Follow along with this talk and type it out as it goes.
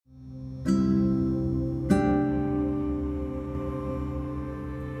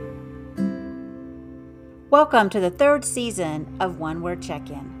Welcome to the third season of One Word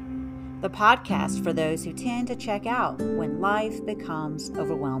Check-In, the podcast for those who tend to check out when life becomes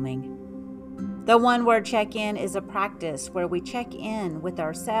overwhelming. The One Word Check-In is a practice where we check in with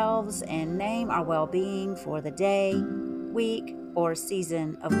ourselves and name our well-being for the day, week, or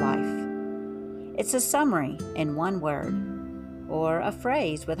season of life. It's a summary in one word or a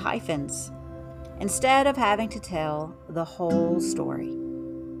phrase with hyphens, instead of having to tell the whole story.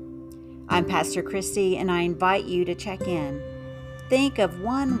 I'm Pastor Christy, and I invite you to check in. Think of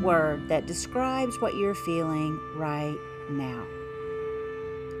one word that describes what you're feeling right now.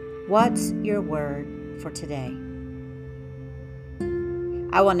 What's your word for today?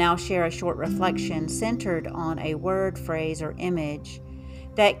 I will now share a short reflection centered on a word, phrase, or image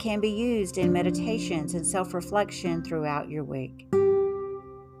that can be used in meditations and self-reflection throughout your week.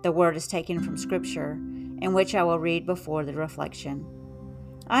 The word is taken from Scripture, in which I will read before the reflection.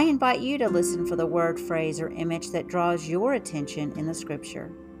 I invite you to listen for the word, phrase, or image that draws your attention in the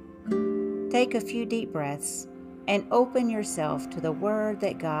Scripture. Take a few deep breaths and open yourself to the word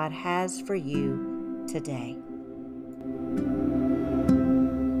that God has for you today.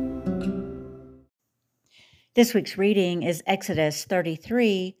 This week's reading is Exodus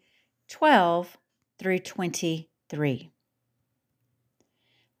 33, 12 through 23.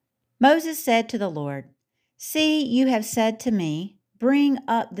 Moses said to the Lord, "See, you have said to me, 'Bring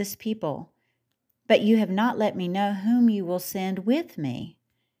up this people,' but you have not let me know whom you will send with me.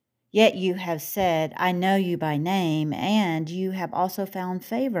 Yet you have said, 'I know you by name,' and you have also found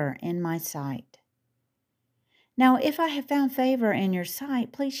favor in my sight. Now, if I have found favor in your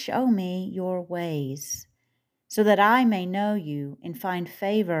sight, please show me your ways, so that I may know you and find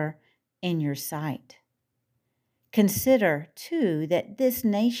favor in your sight. Consider, too, that this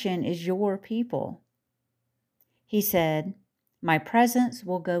nation is your people." He said, "My presence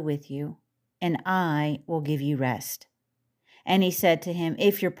will go with you, and I will give you rest." And he said to him,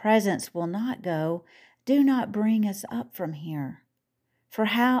 "If your presence will not go, do not bring us up from here. For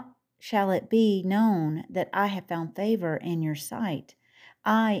how shall it be known that I have found favor in your sight,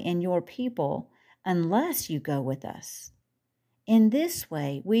 I and your people, unless you go with us? In this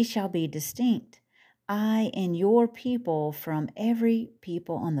way we shall be distinct, I and your people, from every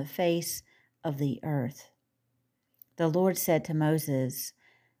people on the face of the earth." The Lord said to Moses,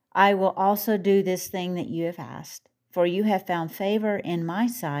 "I will also do this thing that you have asked, for you have found favor in my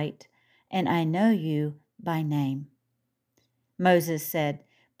sight, and I know you by name." Moses said,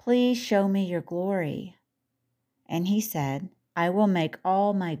 "Please show me your glory." And he said, "I will make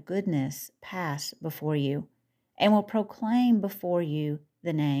all my goodness pass before you, and will proclaim before you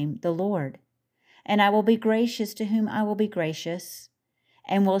the name, the Lord. And I will be gracious to whom I will be gracious,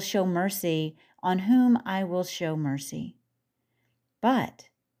 and will show mercy on whom I will show mercy. But,"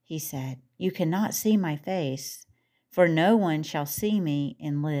 he said, "you cannot see my face, for no one shall see me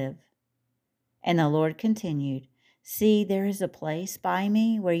and live." And the Lord continued, "See, there is a place by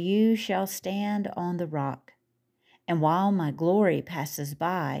me where you shall stand on the rock. And while my glory passes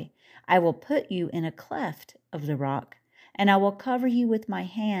by, I will put you in a cleft of the rock, and I will cover you with my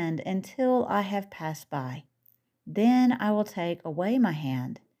hand until I have passed by. Then I will take away my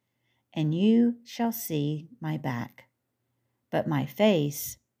hand, and you shall see my back, but my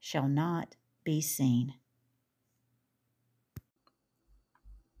face shall not be seen."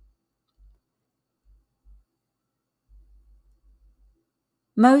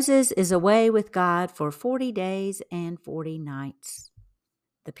 Moses is away with God for 40 days and 40 nights.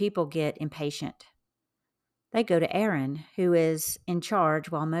 The people get impatient. They go to Aaron, who is in charge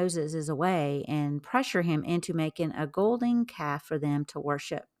while Moses is away, and pressure him into making a golden calf for them to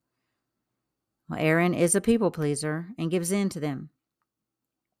worship. Well, Aaron is a people pleaser and gives in to them.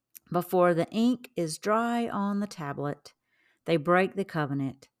 Before the ink is dry on the tablet, they break the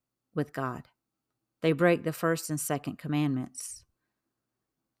covenant with God. They break the first and second commandments.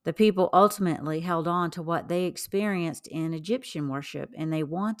 The people ultimately held on to what they experienced in Egyptian worship, and they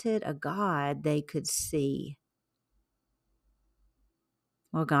wanted a God they could see.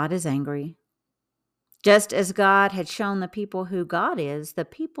 Well, God is angry. Just as God had shown the people who God is, the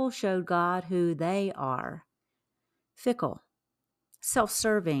people showed God who they are: fickle,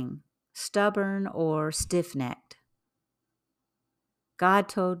 self-serving, stubborn, or stiff-necked. God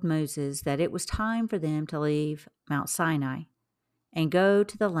told Moses that it was time for them to leave Mount Sinai and go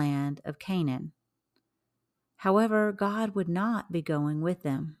to the land of Canaan. However, God would not be going with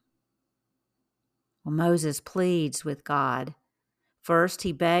them. Well, Moses pleads with God. First,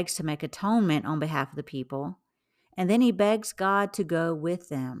 he begs to make atonement on behalf of the people, and then he begs God to go with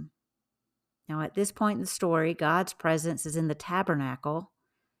them. Now, at this point in the story, God's presence is in the tabernacle,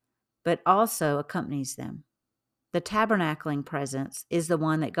 but also accompanies them. The tabernacling presence is the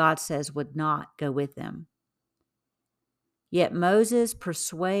one that God says would not go with them. Yet Moses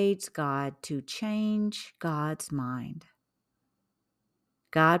persuades God to change God's mind.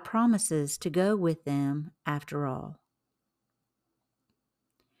 God promises to go with them after all.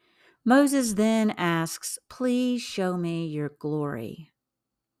 Moses then asks, "Please show me your glory."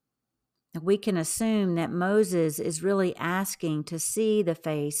 We can assume that Moses is really asking to see the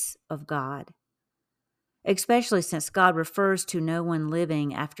face of God, especially since God refers to no one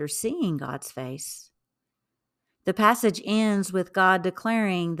living after seeing God's face. The passage ends with God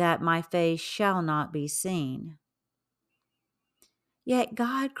declaring that my face shall not be seen. Yet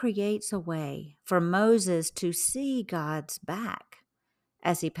God creates a way for Moses to see God's back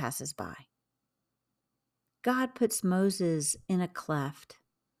as he passes by. God puts Moses in a cleft,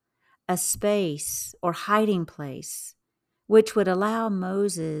 a space or hiding place, which would allow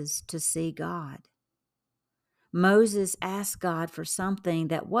Moses to see God. Moses asked God for something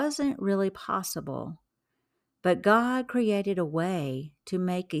that wasn't really possible, but God created a way to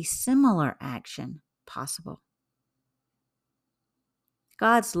make a similar action possible.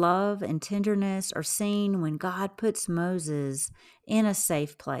 God's love and tenderness are seen when God puts Moses in a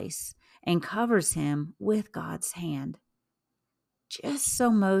safe place and covers him with God's hand, just so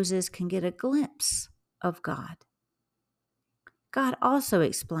Moses can get a glimpse of God. God also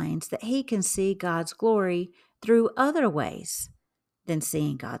explains that he can see God's glory through other ways than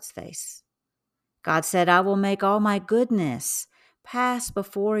seeing God's face. God said, "I will make all my goodness pass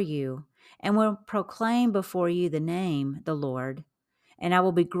before you and will proclaim before you the name, the Lord. And I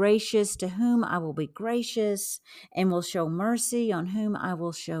will be gracious to whom I will be gracious, and will show mercy on whom I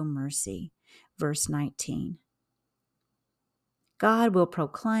will show mercy." Verse 19. God will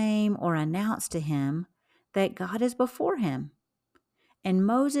proclaim or announce to him that God is before him. And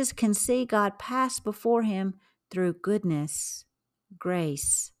Moses can see God pass before him through goodness,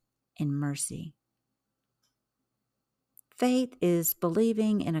 grace, and mercy. Faith is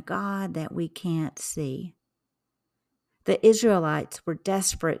believing in a God that we can't see. The Israelites were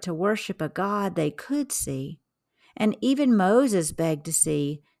desperate to worship a God they could see, and even Moses begged to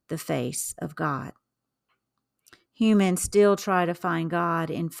see the face of God. Humans still try to find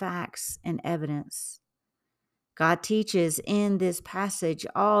God in facts and evidence. God teaches in this passage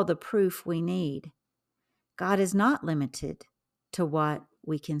all the proof we need. God is not limited to what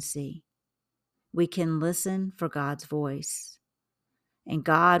we can see. We can listen for God's voice, and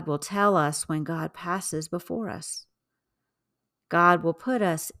God will tell us when God passes before us. God will put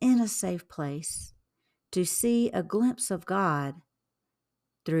us in a safe place to see a glimpse of God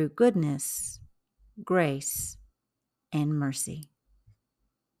through goodness, grace, and mercy.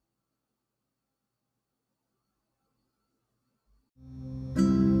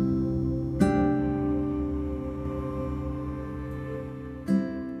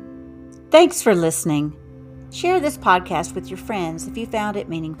 Thanks for listening. Share this podcast with your friends if you found it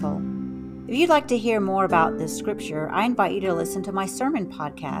meaningful. If you'd like to hear more about this scripture, I invite you to listen to my sermon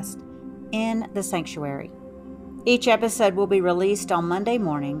podcast, In the Sanctuary. Each episode will be released on Monday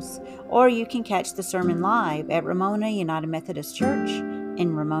mornings, or you can catch the sermon live at Ramona United Methodist Church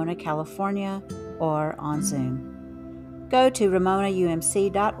in Ramona, California, or on Zoom. Go to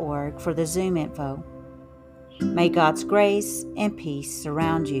ramonaumc.org for the Zoom info. May God's grace and peace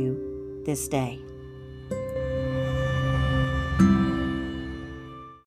surround you this day.